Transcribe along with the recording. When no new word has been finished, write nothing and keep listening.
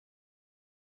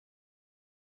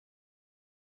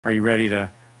Are you ready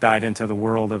to dive into the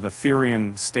world of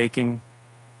Ethereum staking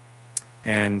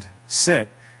and sit?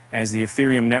 As the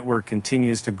Ethereum network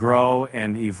continues to grow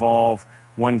and evolve,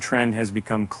 one trend has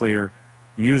become clear.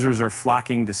 Users are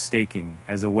flocking to staking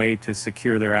as a way to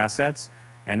secure their assets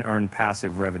and earn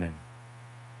passive revenue.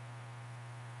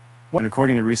 And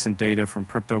according to recent data from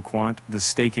CryptoQuant, the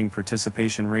staking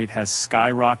participation rate has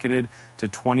skyrocketed to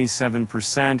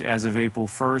 27% as of April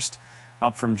 1st,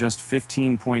 up from just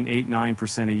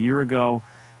 15.89% a year ago.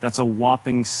 That's a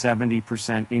whopping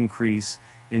 70% increase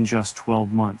in just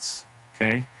 12 months,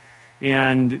 okay?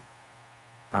 And,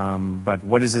 but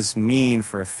what does this mean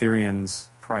for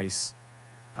Ethereum's price?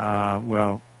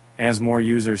 Well, as more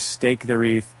users stake their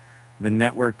ETH, the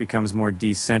network becomes more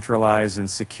decentralized and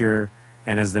secure,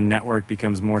 and as the network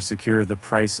becomes more secure, the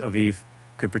price of ETH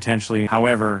could potentially.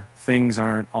 However, things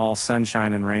aren't all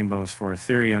sunshine and rainbows for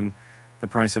Ethereum. The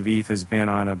price of ETH has been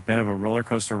on a bit of a roller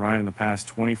coaster ride in the past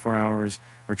 24 hours,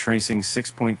 retracing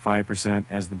 6.5%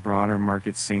 as the broader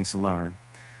market sinks alarm.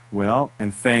 Well,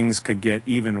 and things could get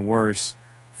even worse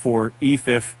for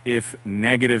ETH if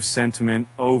negative sentiment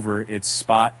over its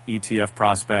spot ETF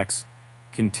prospects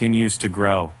continues to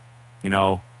grow. You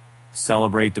know,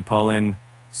 celebrate to pull in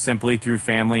simply through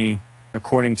family.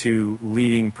 According to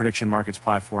leading prediction markets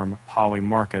platform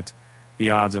Polymarket,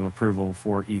 the odds of approval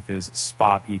for ETH's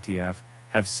spot ETF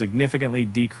have significantly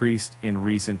decreased in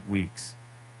recent weeks.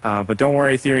 But don't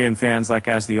worry, Ethereum fans, like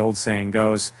as the old saying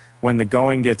goes, when the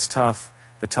going gets tough,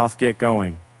 the tough get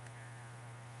going.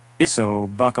 So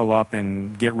buckle up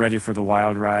and get ready for the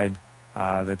wild ride.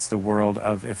 That's the world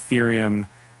of Ethereum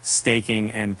staking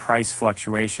and price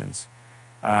fluctuations.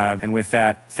 And with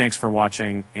that, thanks for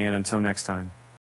watching, and until next time.